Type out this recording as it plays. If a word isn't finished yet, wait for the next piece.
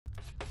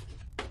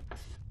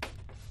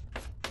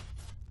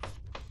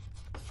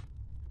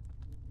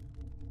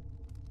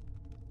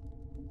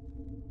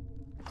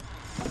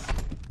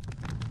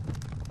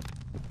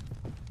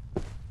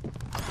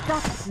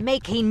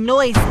making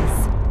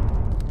noises.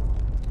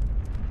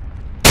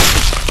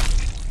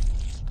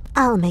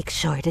 I'll make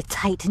sure to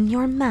tighten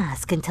your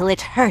mask until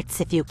it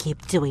hurts if you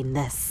keep doing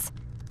this.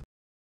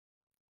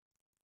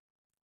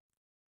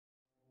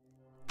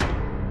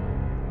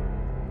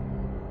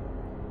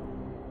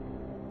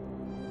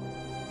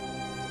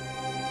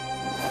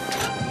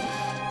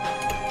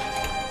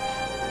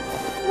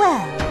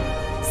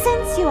 Well,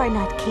 since you are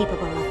not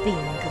capable of being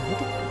good,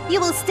 you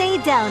will stay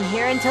down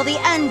here until the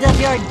end of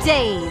your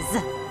days.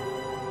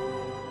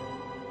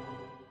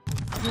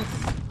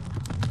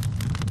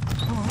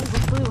 Boy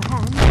with blue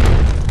hands.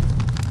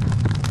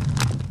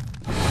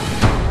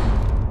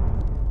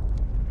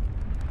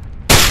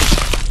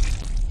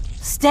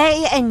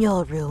 Stay in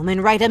your room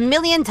and write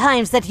 1,000,000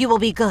 times that you will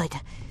be good.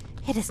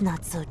 It is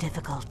not so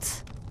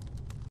difficult.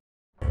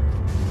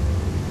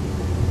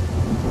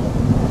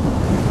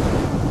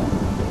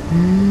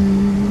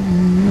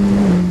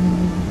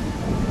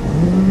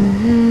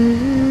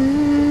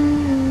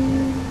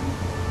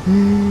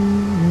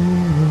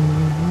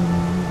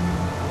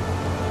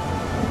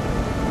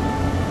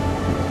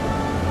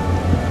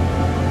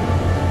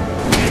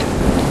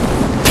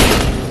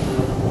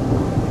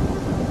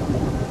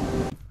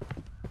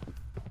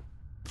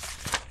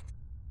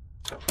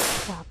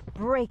 Stop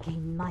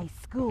breaking my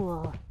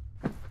school.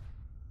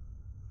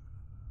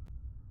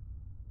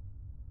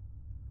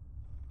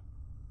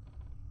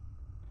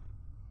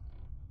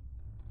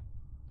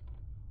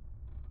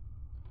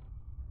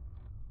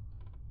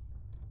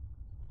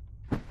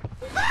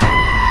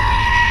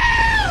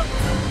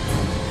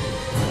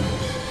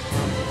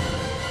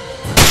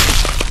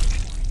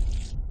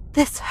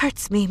 This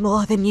hurts me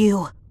more than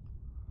you.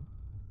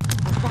 Is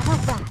that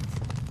a rat?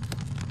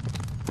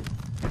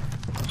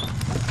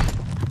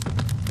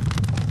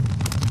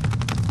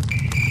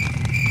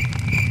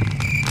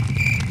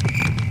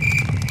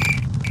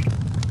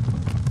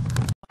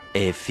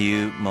 A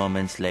few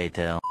moments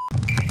later.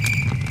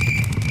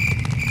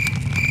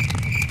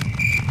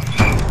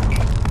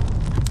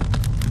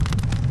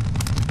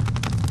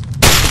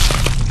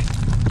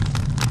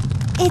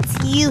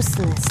 It's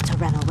useless to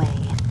run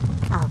away.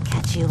 I'll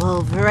catch you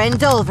over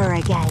and over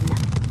again.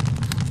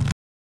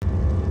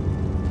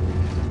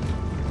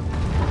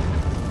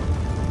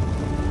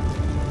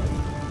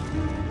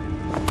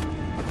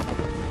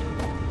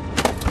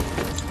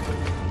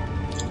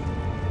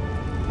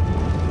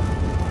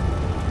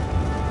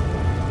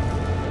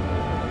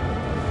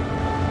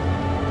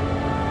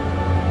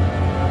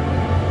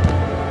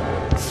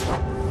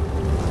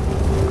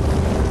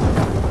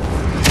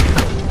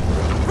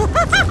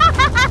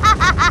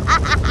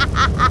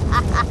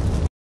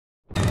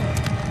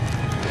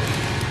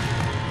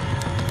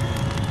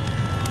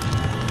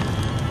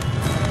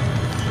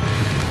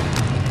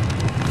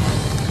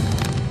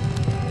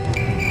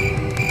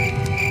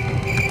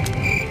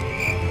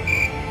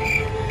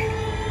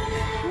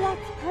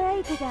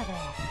 Together.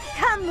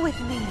 Come with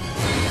me.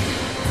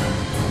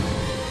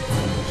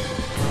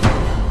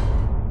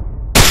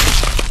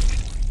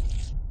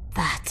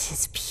 That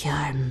is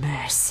pure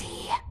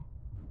mercy.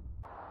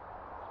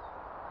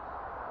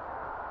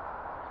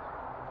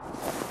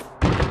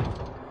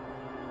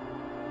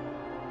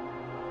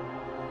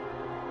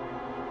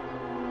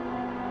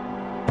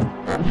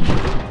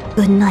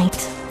 Good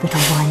night, little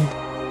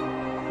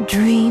one.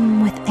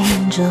 Dream with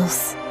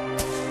angels.